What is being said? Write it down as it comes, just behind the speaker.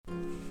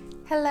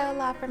Hello,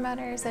 law firm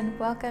owners, and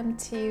welcome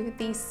to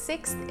the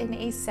 6th in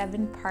a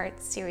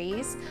 7-part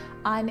series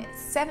on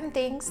 7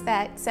 things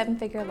that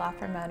 7-figure law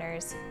firm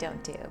owners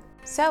don't do.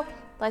 So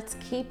let's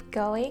keep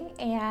going,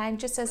 and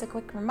just as a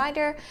quick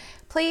reminder,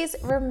 please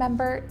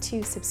remember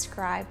to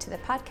subscribe to the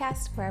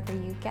podcast wherever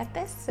you get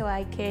this so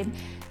I can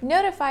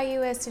notify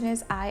you as soon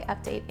as I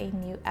update a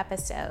new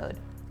episode.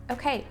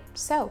 Okay,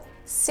 so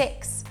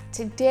 6.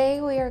 Today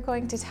we are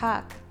going to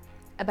talk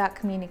about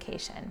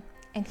communication,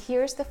 and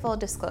here's the full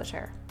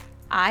disclosure.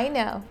 I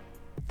know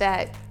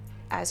that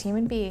as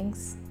human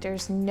beings,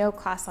 there's no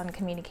class on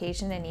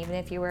communication, and even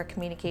if you were a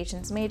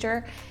communications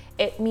major,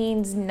 it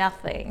means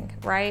nothing,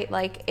 right?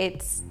 Like,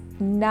 it's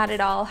not at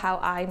all how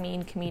I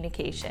mean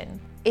communication.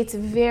 It's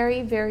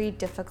very, very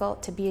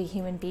difficult to be a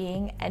human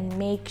being and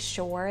make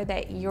sure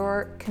that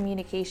your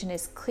communication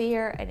is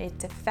clear and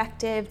it's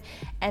effective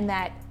and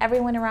that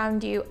everyone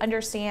around you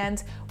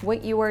understands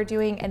what you are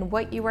doing and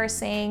what you are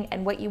saying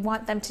and what you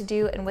want them to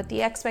do and what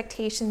the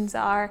expectations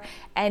are,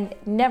 and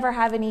never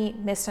have any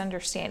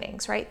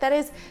misunderstandings, right? That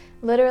is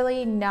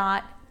literally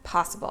not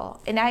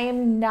possible. And I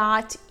am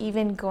not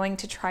even going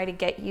to try to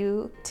get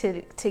you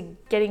to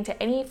getting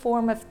to any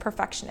form of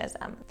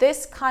perfectionism.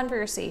 This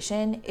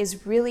conversation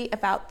is really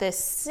about the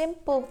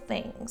simple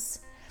things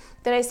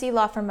that I see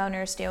law firm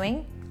owners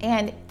doing,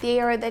 and they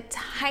are the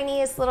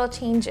tiniest little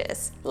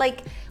changes.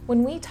 Like,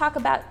 when we talk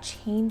about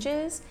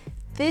changes,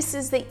 this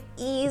is the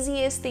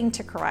easiest thing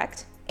to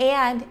correct,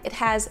 and it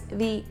has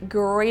the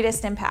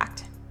greatest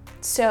impact.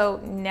 So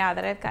now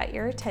that I've got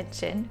your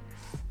attention,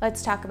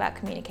 let's talk about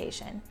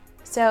communication.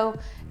 So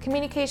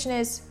communication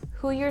is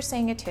who you're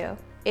saying it to.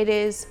 It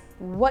is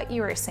what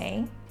you are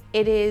saying.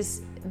 It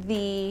is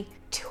the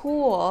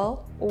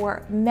tool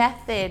or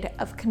method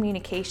of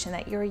communication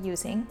that you're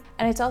using.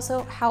 And it's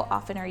also how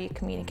often are you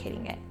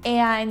communicating it.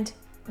 And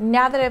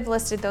now that I've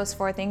listed those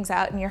 4 things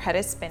out and your head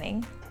is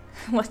spinning,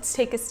 let's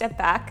take a step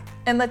back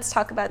and let's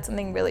talk about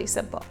something really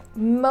simple.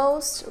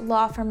 Most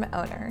law firm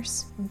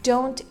owners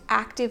don't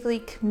actively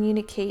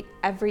communicate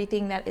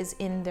everything that is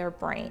in their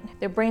brain.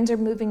 Their brains are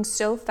moving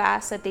so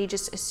fast that they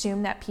just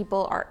assume that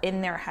people are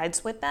in their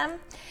heads with them,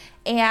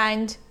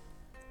 and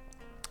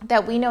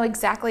that we know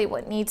exactly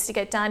what needs to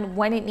get done,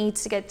 when it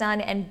needs to get done,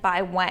 and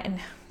by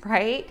when,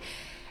 right?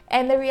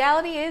 And the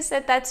reality is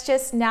that that's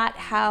just not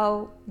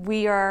how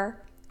we are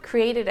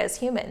created as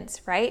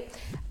humans, right?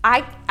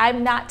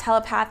 I'm not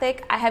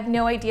telepathic. I have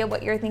no idea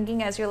what you're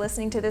thinking as you're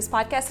listening to this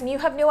podcast, and you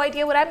have no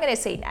idea what I'm going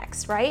to say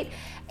next, right?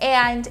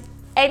 And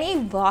any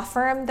law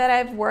firm that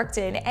I've worked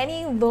in,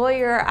 any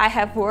lawyer I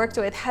have worked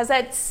with has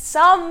at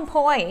some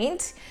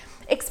point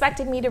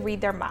expected me to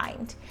read their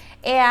mind.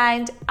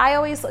 And I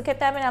always look at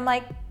them and I'm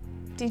like,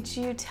 did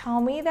you tell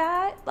me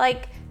that?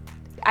 Like,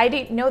 I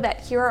didn't know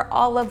that. Here are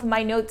all of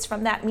my notes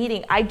from that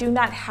meeting. I do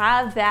not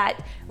have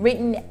that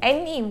written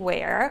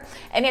anywhere.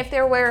 And if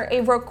there were a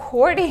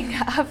recording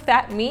of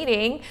that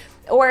meeting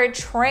or a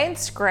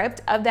transcript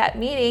of that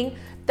meeting,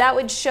 that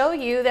would show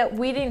you that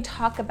we didn't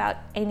talk about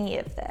any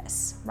of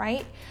this,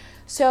 right?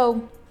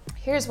 So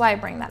here's why I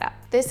bring that up.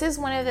 This is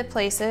one of the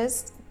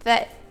places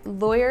that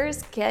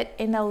lawyers get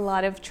in a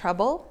lot of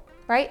trouble,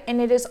 right?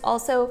 And it is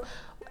also,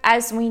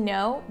 as we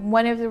know,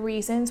 one of the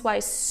reasons why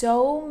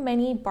so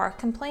many bar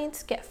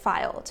complaints get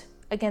filed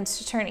against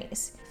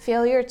attorneys.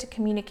 Failure to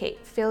communicate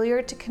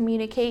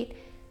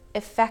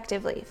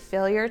effectively,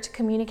 failure to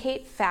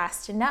communicate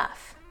fast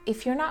enough.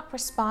 If you're not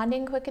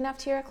responding quick enough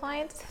to your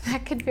clients,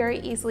 that could very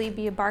easily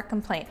be a bar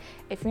complaint.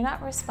 If you're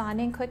not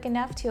responding quick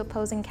enough to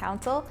opposing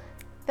counsel,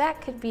 that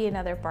could be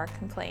another bar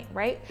complaint,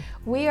 right?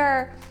 We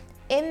are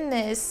in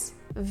this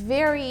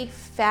very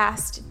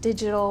fast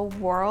digital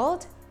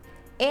world,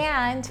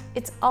 and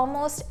it's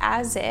almost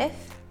as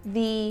if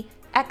the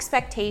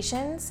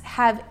expectations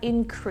have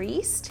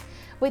increased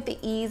with the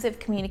ease of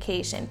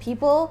communication.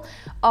 People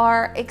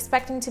are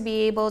expecting to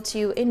be able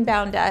to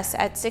inbound us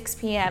at 6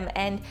 p.m.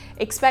 and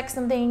expect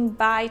something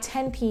by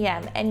 10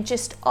 p.m. and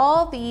just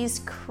all these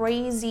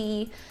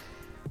crazy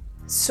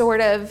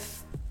sort of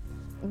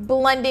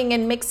blending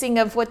and mixing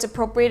of what's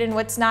appropriate and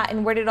what's not,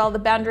 and where did all the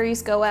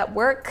boundaries go at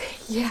work?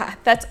 Yeah,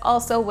 that's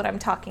also what I'm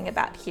talking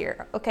about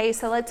here. Okay,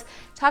 so let's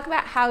talk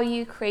about how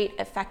you create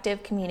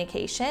effective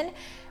communication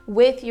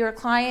with your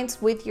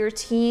clients, with your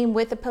team,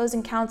 with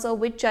opposing counsel,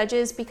 with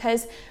judges,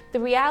 because the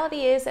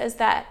reality is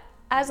that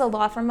as a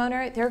law firm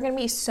owner, there are going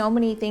to be so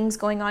many things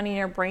going on in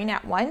your brain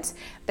at once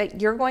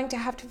that you're going to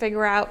have to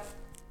figure out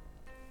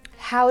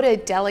how to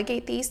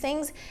delegate these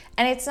things.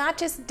 And it's not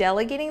just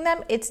delegating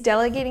them, it's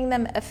delegating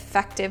them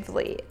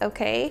effectively,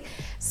 okay?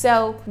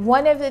 So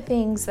one of the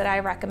things that I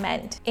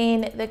recommend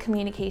in the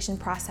communication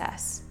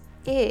process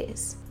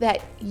is that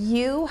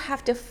you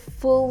have to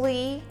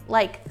fully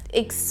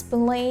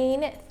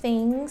explain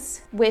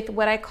things with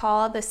what I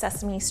call the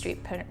Sesame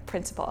Street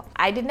principle.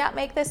 I did not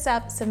make this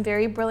up. Some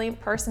very brilliant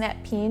person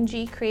at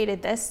P&G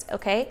created this,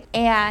 okay?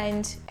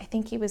 And I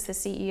think he was the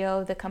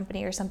CEO of the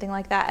company or something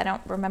like that. I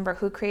don't remember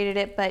who created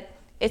it, but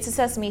it's a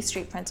Sesame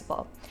Street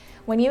principle.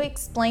 When you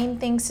explain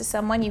things to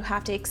someone, you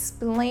have to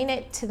explain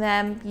it to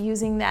them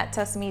using that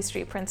Sesame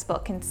Street principle.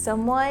 Can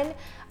someone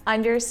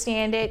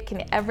understand it?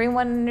 Can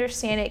everyone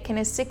understand it? Can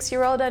a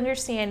 6-year-old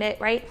understand it,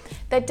 right?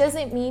 That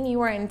doesn't mean you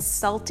are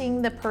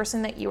insulting the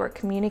person that you are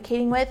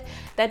communicating with.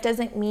 That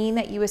doesn't mean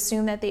that you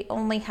assume that they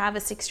only have a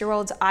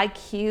 6-year-old's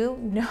IQ.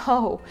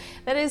 No,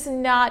 that is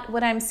not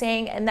what I'm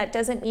saying. And that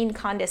doesn't mean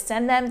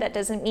condescend them. That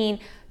doesn't mean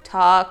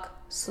talk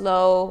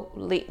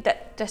slowly.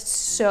 That's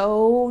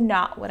so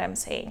not what I'm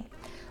saying.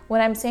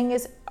 What I'm saying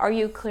is, are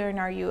you clear and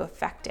are you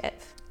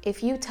effective?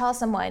 If you tell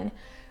someone,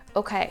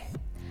 okay,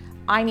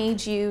 I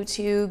need you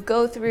to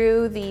go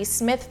through the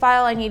Smith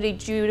file. I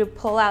needed you to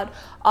pull out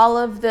all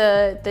of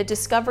the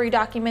discovery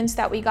documents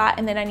that we got,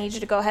 and then I need you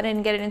to go ahead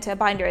and get it into a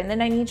binder. And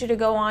then I need you to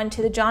go on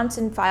to the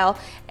Johnson file,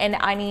 and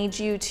I need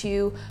you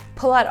to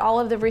pull out all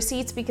of the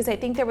receipts, because I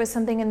think there was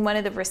something in one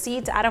of the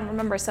receipts. I don't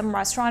remember, some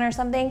restaurant or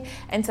something,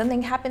 and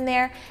something happened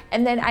there.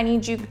 And then I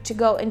need you to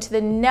go into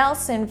the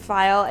Nelson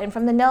file, and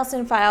from the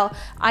Nelson file,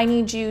 I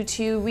need you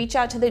to reach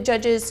out to the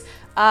judge's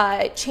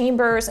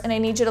chambers, and I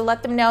need you to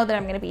let them know that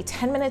I'm going to be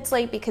 10 minutes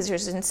late because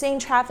there's insane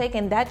traffic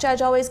and that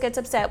judge always gets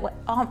upset.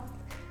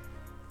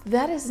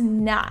 That is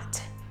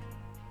not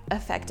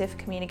effective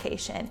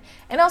communication.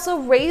 And also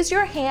raise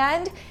your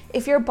hand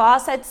if your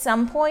boss at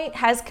some point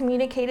has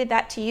communicated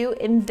that to you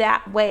in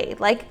that way.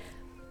 Like,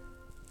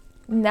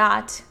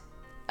 not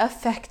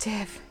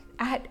effective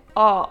at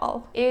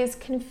all. It is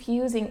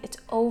confusing, it's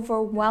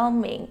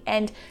overwhelming,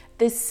 and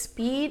the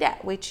speed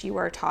at which you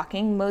are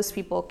talking, most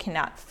people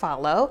cannot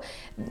follow.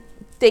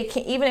 They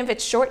can, even if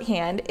it's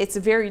shorthand, it's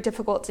very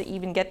difficult to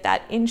even get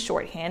that in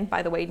shorthand.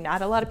 By the way,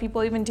 not a lot of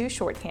people even do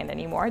shorthand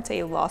anymore. It's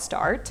a lost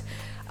art.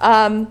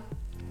 And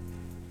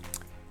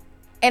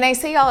I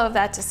say all of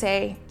that to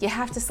say, you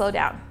have to slow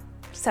down.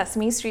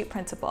 Sesame Street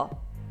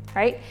principle,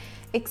 right?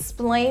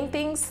 Explain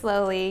things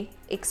slowly,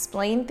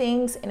 explain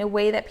things in a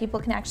way that people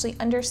can actually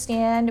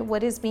understand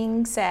what is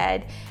being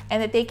said,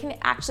 and that they can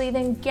actually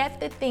then get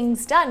the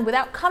things done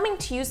without coming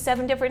to you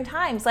 7 different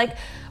times. Like,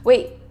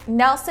 wait,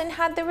 Nelson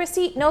had the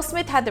receipt? No,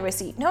 Smith had the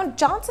receipt. No,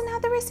 Johnson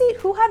had the receipt?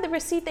 Who had the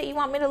receipt that you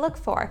want me to look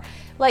for?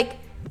 Like,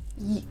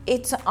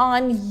 it's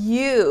on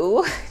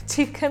you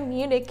to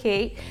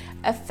communicate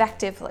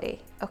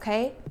effectively,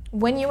 okay?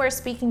 When you are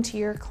speaking to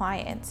your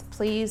clients,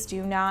 please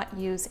do not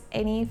use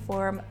any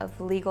form of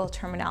legal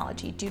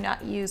terminology. Do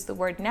not use the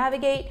word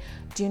navigate.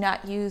 Do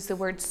not use the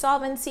word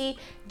solvency.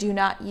 Do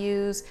not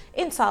use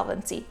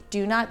insolvency.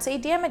 Do not say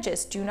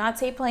damages. Do not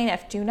say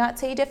plaintiff. Do not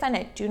say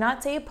defendant. Do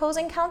not say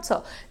opposing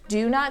counsel.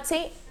 Do not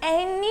say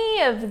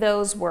any of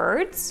those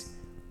words,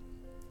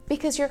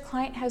 because your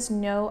client has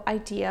no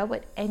idea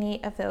what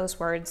any of those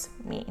words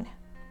mean,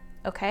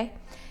 okay?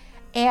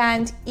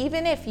 And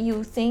even if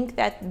you think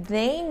that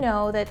they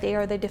know that they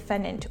are the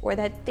defendant or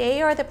that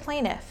they are the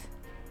plaintiff,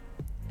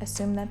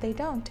 assume that they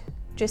don't.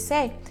 Just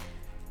say,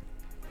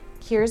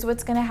 here's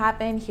what's gonna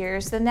happen,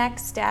 here's the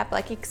next step.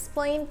 Like,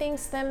 explain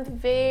things to them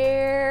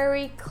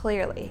very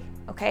clearly,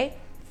 okay?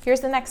 Here's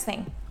the next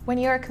thing. When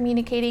you are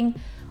communicating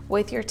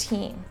with your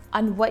team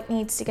on what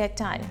needs to get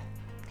done,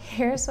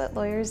 here's what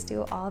lawyers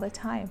do all the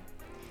time.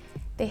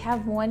 They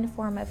have one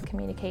form of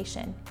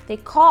communication. They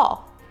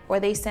call, or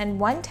they send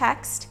one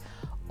text,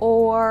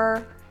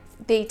 or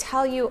they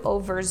tell you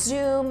over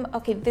Zoom,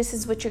 okay, this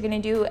is what you're gonna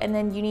do, and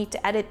then you need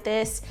to edit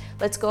this.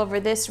 Let's go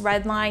over this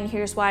red line.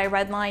 Here's why I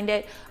redlined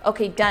it.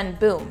 Okay, done,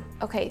 boom.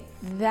 Okay,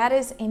 that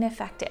is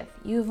ineffective.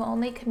 You've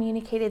only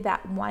communicated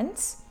that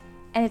once,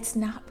 and it's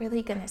not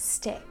really gonna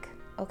stick,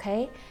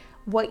 okay?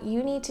 What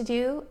you need to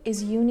do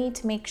is you need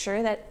to make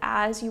sure that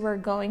as you are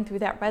going through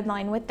that red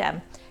line with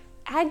them,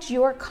 add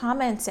your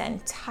comments in,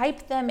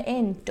 type them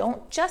in.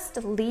 Don't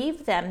just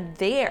leave them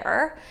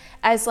there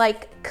as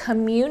like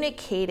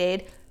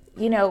communicated,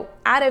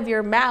 out of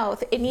your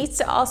mouth. It needs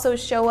to also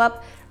show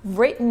up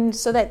written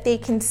so that they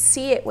can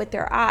see it with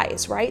their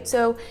eyes, right?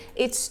 So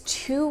it's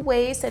 2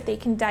 ways that they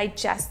can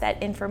digest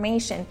that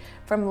information,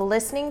 from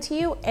listening to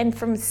you and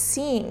from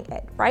seeing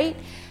it, right?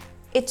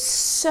 It's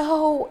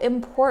so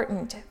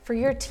important for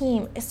your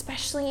team,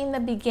 especially in the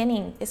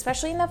beginning,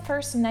 especially in the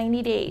first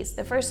 90 days,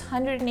 the first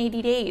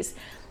 180 days,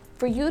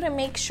 for you to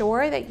make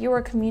sure that you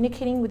are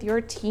communicating with your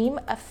team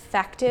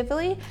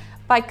effectively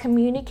by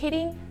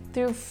communicating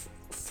through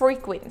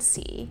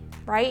frequency,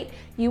 right?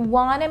 You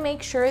want to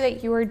make sure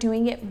that you are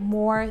doing it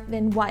more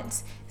than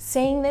once,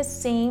 saying the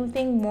same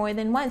thing more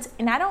than once.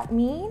 And I don't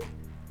mean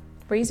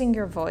raising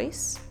your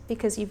voice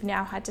because you've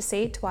now had to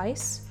say it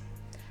twice.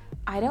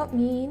 I don't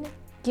mean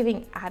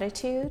giving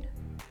attitude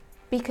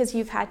because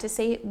you've had to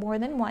say it more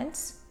than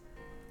once.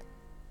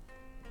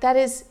 That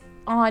is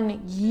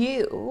on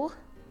you,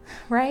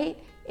 right?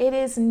 It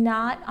is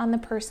not on the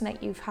person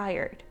that you've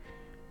hired.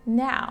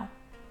 Now,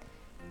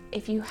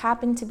 if you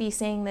happen to be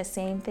saying the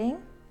same thing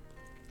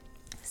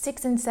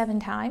 6 and 7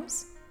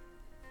 times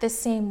the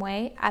same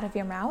way out of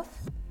your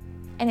mouth,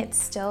 and it's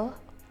still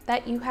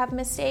that you have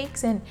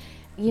mistakes and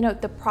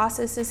the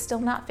process is still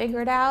not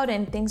figured out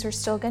and things are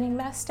still getting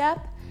messed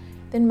up,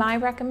 then my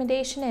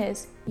recommendation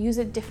is use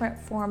a different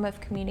form of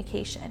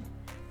communication.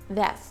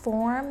 that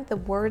form, the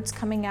words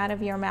coming out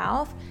of your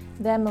mouth,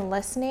 them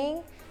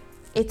listening,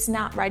 it's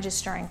not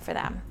registering for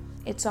them.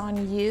 It's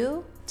on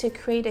you to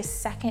create a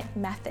second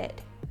method,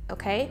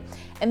 okay?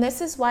 And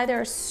this is why there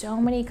are so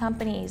many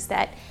companies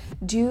that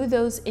do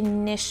those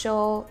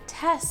initial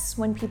tests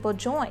when people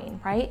join,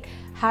 right?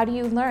 How do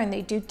you learn?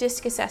 They do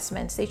DISC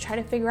assessments. They try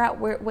to figure out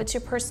what's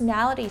your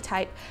personality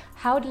type.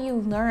 How do you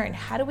learn?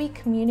 How do we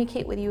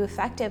communicate with you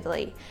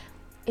effectively?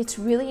 It's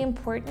really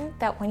important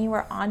that when you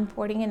are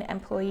onboarding an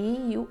employee,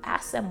 you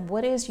ask them,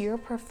 what is your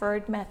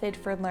preferred method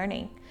for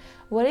learning?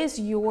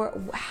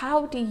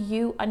 How do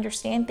you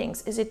understand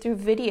things? Is it through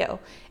video?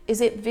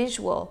 Is it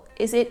visual?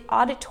 Is it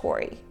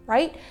auditory,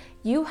 right?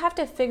 You have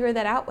to figure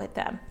that out with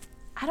them.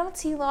 I don't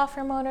see law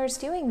firm owners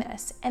doing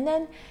this. And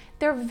then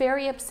they're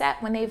very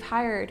upset when they've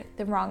hired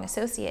the wrong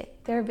associate.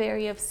 They're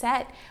very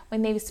upset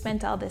when they've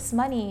spent all this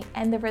money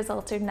and the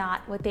results are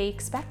not what they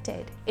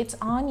expected. It's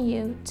on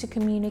you to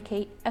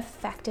communicate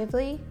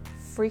effectively,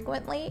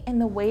 frequently, in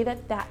the way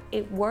that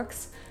it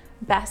works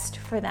best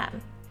for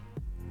them.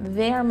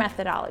 Their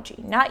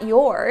methodology, not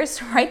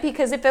yours, right?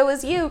 Because if it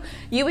was you,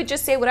 you would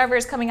just say whatever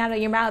is coming out of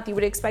your mouth. You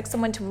would expect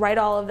someone to write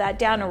all of that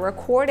down or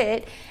record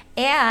it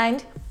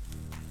and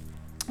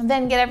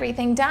then get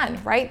everything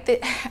done, right?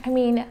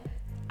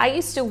 I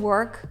used to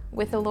work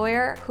with a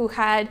lawyer who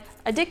had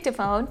a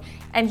dictaphone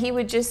and he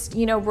would just,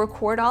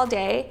 record all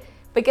day.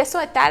 But guess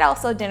what? That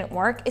also didn't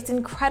work. It's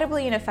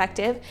incredibly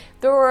ineffective.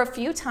 There were a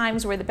few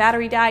times where the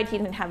battery died, he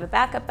didn't have a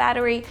backup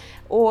battery,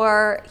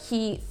 or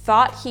he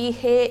thought he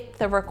hit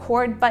the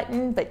record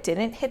button but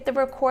didn't hit the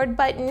record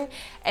button.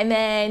 And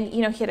then,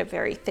 he had a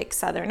very thick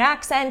Southern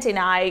accent and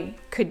I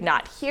could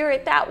not hear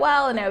it that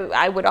well. And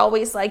I would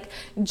always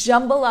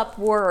jumble up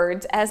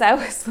words as I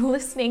was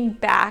listening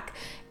back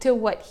to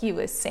what he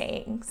was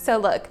saying. So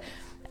look,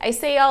 I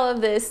say all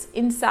of this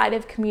inside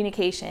of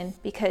communication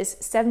because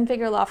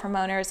seven-figure law firm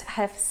owners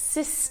have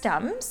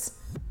systems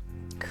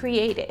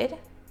created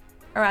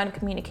around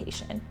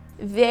communication.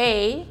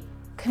 They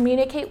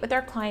communicate with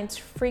their clients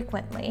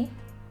frequently,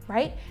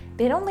 right?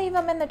 They don't leave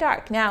them in the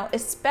dark. Now,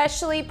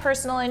 especially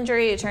personal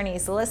injury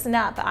attorneys, listen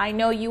up. I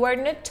know you are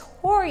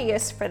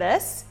notorious for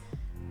this.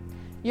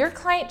 Your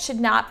client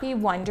should not be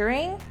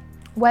wondering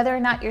whether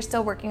or not you're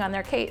still working on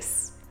their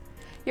case.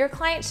 Your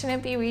client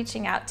shouldn't be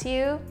reaching out to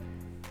you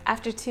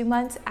after 2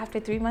 months, after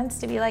 3 months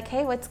to be like,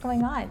 hey, what's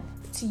going on?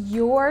 It's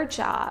your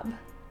job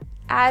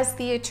as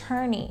the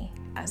attorney,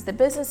 as the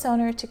business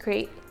owner, to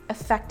create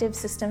effective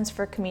systems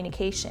for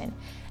communication.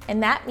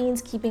 And that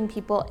means keeping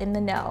people in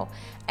the know.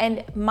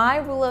 And my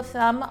rule of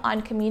thumb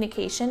on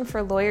communication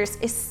for lawyers,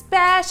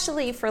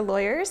 especially for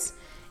lawyers,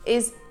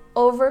 is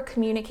over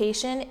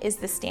communication is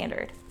the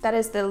standard. That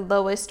is the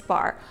lowest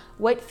bar.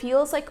 What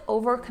feels like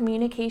over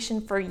communication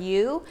for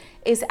you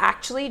is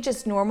actually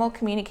just normal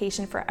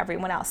communication for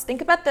everyone else.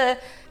 Think about the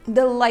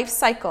life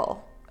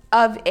cycle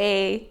of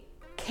a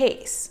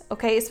case,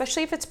 okay?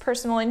 Especially if it's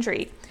personal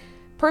injury.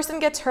 Person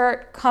gets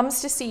hurt, comes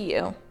to see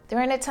you.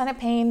 They're in a ton of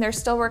pain. They're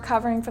still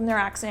recovering from their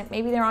accident.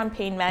 Maybe they're on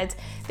pain meds.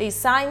 They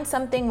sign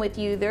something with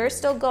you. They're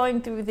still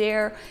going through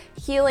their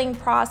healing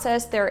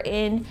process. They're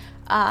in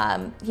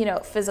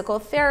physical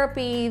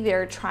therapy.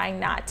 They're trying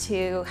not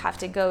to have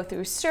to go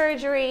through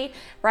surgery,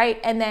 right?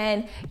 And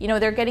then,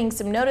 they're getting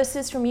some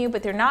notices from you,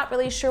 but they're not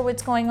really sure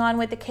what's going on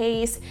with the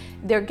case.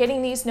 They're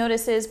getting these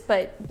notices,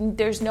 but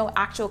there's no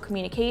actual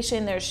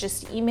communication. There's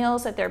just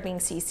emails that they're being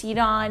CC'd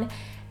on.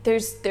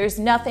 There's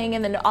nothing.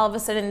 And then all of a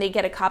sudden they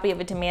get a copy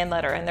of a demand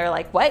letter and they're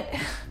like, what?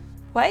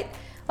 What?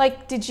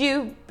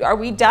 Are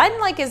we done?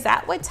 Is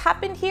that what's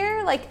happened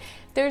here?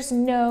 There's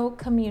no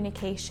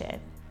communication,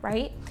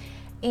 right?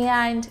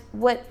 And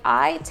what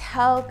I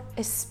tell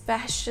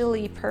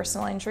especially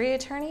personal injury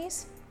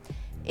attorneys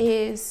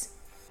is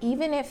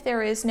even if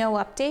there is no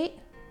update,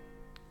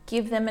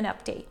 give them an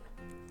update.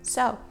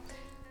 So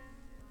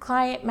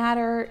client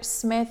matter,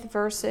 Smith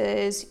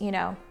versus,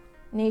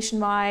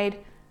 Nationwide,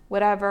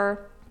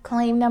 whatever,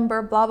 claim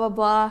number, blah, blah,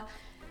 blah.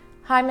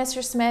 Hi,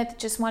 Mr. Smith,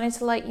 just wanted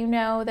to let you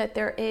know that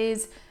there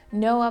is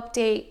no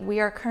update.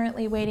 We are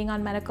currently waiting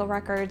on medical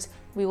records.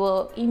 We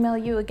will email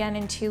you again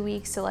in 2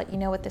 weeks to let you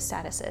know what the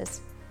status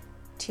is.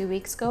 2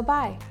 weeks go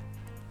by.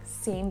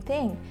 Same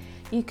thing.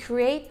 You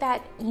create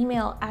that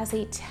email as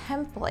a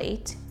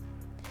template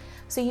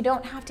so you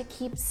don't have to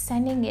keep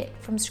sending it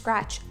from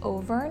scratch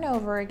over and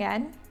over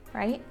again,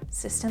 right?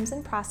 Systems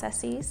and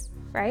processes,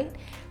 right?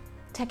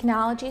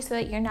 Technology so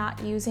that you're not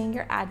using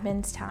your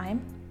admin's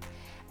time.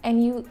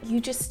 And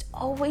you just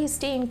always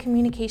stay in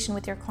communication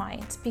with your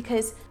clients,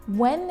 because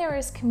when there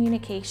is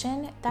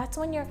communication, that's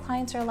when your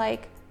clients are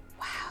like,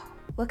 wow,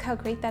 look how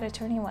great that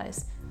attorney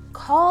was.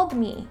 Called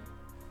me,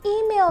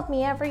 emailed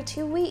me every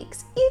 2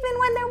 weeks, even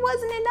when there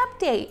wasn't an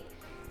update.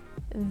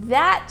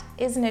 That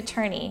is an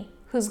attorney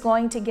who's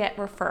going to get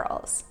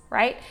referrals,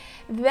 right?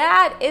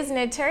 That is an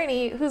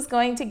attorney who's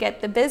going to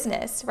get the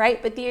business,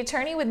 right? But the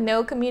attorney with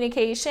no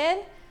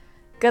communication,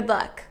 good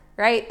luck,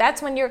 right?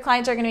 That's when your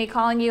clients are going to be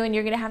calling you and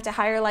you're going to have to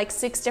hire like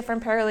 6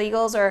 different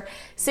paralegals or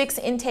 6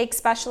 intake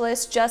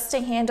specialists just to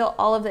handle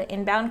all of the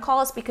inbound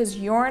calls because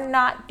you're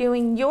not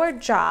doing your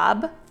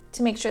job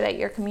to make sure that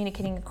you're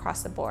communicating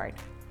across the board,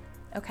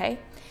 okay?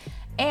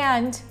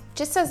 And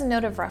just as a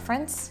note of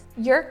reference,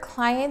 your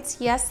clients,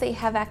 yes, they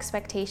have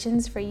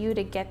expectations for you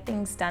to get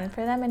things done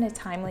for them in a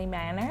timely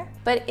manner.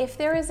 But if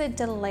there is a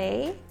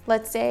delay,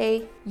 let's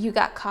say you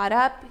got caught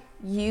up,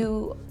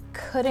 you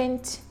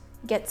couldn't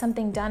get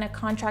something done, a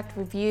contract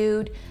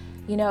reviewed,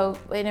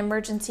 an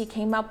emergency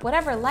came up,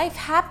 whatever, life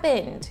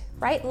happened,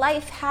 right?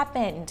 Life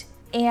happened.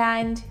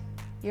 And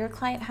your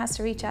client has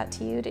to reach out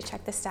to you to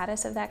check the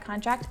status of that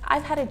contract.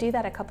 I've had to do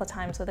that a couple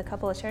times with a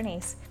couple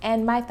attorneys.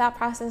 And my thought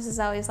process is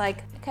always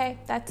like, okay,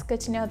 that's good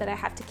to know that I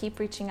have to keep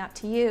reaching out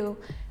to you.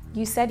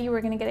 You said you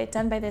were gonna get it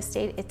done by this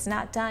date, it's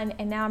not done,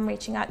 and now I'm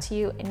reaching out to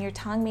you and you're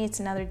telling me it's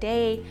another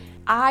day.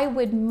 I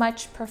would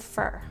much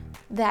prefer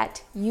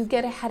that you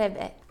get ahead of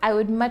it. I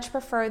would much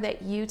prefer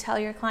that you tell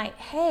your client,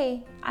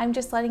 hey, I'm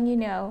just letting you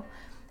know,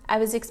 I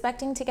was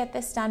expecting to get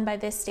this done by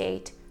this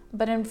date,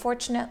 but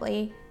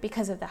unfortunately,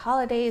 because of the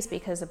holidays,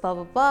 because of blah,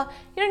 blah, blah,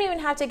 you don't even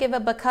have to give a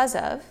because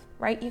of,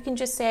 right? You can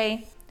just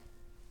say,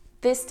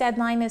 this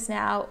deadline is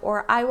now,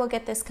 or I will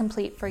get this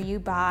complete for you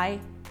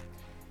by,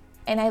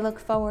 and I look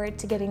forward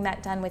to getting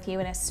that done with you.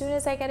 And as soon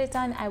as I get it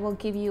done, I will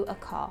give you a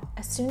call.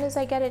 As soon as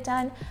I get it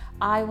done,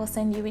 I will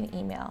send you an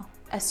email.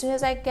 As soon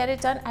as I get it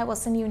done, I will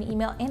send you an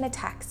email and a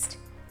text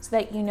so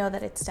that you know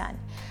that it's done.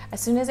 As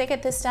soon as I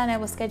get this done, I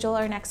will schedule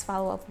our next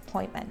follow-up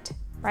appointment,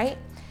 right?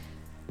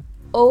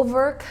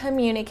 Over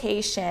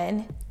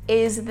communication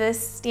is the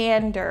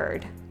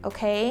standard,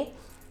 okay?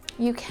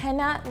 You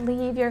cannot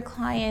leave your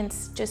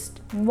clients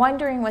just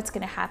wondering what's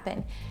gonna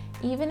happen.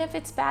 Even if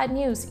it's bad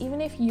news, even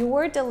if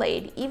you're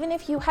delayed, even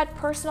if you had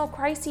personal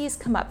crises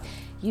come up,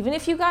 even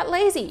if you got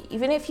lazy,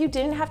 even if you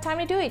didn't have time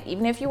to do it,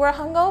 even if you were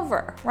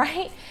hungover,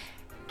 right?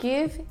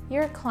 Give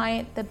your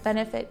client the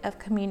benefit of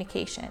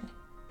communication.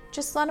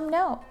 Just let them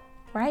know,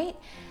 right?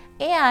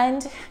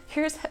 And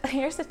here's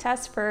a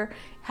test for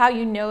how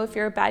you know if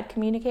you're a bad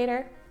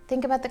communicator.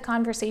 Think about the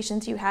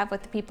conversations you have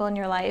with the people in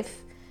your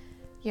life,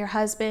 your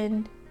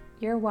husband,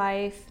 your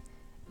wife,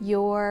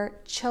 your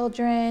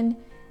children,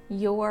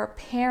 your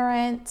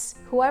parents,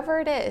 whoever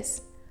it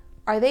is.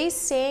 Are they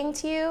saying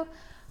to you,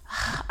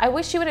 I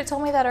wish you would have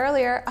told me that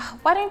earlier.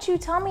 Why didn't you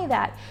tell me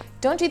that?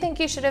 Don't you think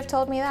you should have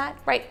told me that?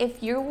 Right?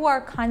 If you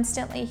are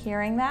constantly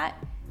hearing that,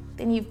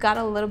 then you've got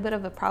a little bit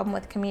of a problem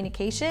with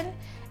communication.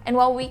 And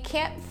while we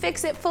can't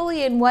fix it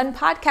fully in one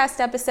podcast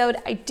episode,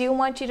 I do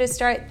want you to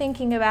start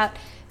thinking about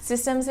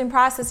systems and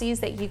processes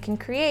that you can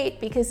create,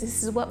 because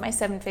this is what my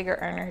 7-figure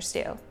earners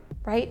do,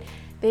 right?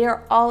 They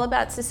are all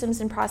about systems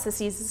and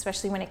processes,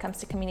 especially when it comes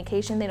to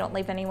communication. They don't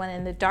leave anyone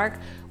in the dark.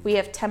 We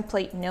have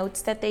template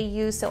notes that they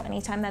use. So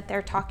anytime that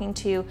they're talking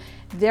to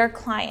their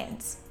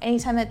clients,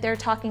 anytime that they're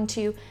talking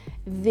to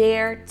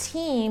their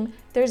team,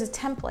 there's a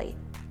template,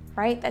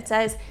 right? That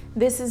says,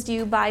 this is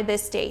due by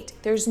this date.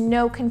 There's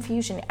no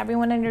confusion.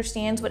 Everyone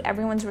understands what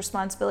everyone's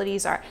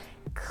responsibilities are.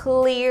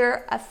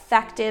 Clear,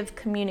 effective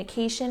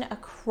communication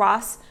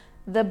across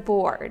the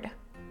board,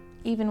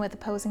 even with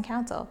opposing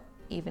counsel,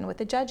 even with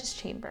the judges'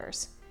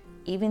 chambers,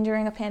 even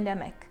during a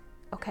pandemic,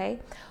 okay?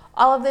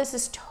 All of this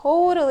is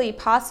totally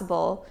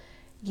possible.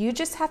 You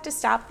just have to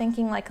stop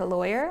thinking like a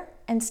lawyer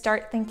and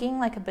start thinking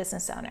like a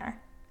business owner,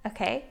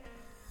 okay?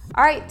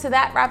 All right, so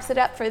that wraps it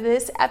up for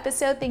this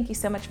episode. Thank you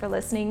so much for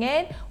listening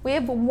in. We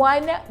have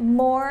one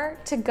more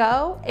to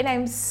go, and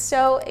I'm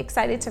so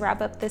excited to wrap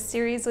up this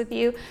series with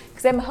you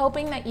because I'm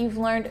hoping that you've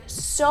learned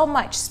so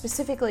much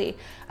specifically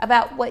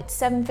about what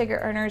 7-figure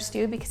earners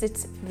do, because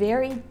it's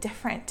very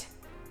different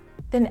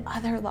than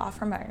other law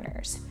firm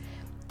earners.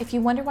 If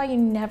you wonder why you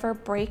never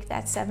break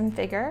that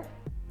 7-figure,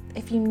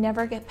 if you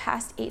never get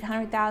past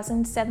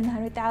 800,000,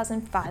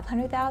 700,000,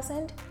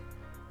 500,000,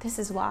 this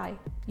is why.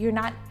 You're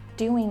not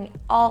doing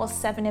all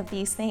 7 of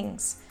these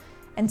things.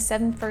 And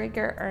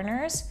 7-figure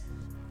earners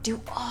do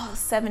all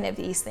 7 of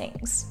these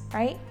things,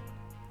 right?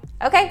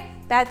 Okay,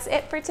 that's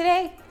it for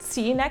today.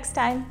 See you next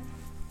time.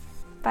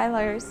 Bye,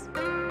 lawyers.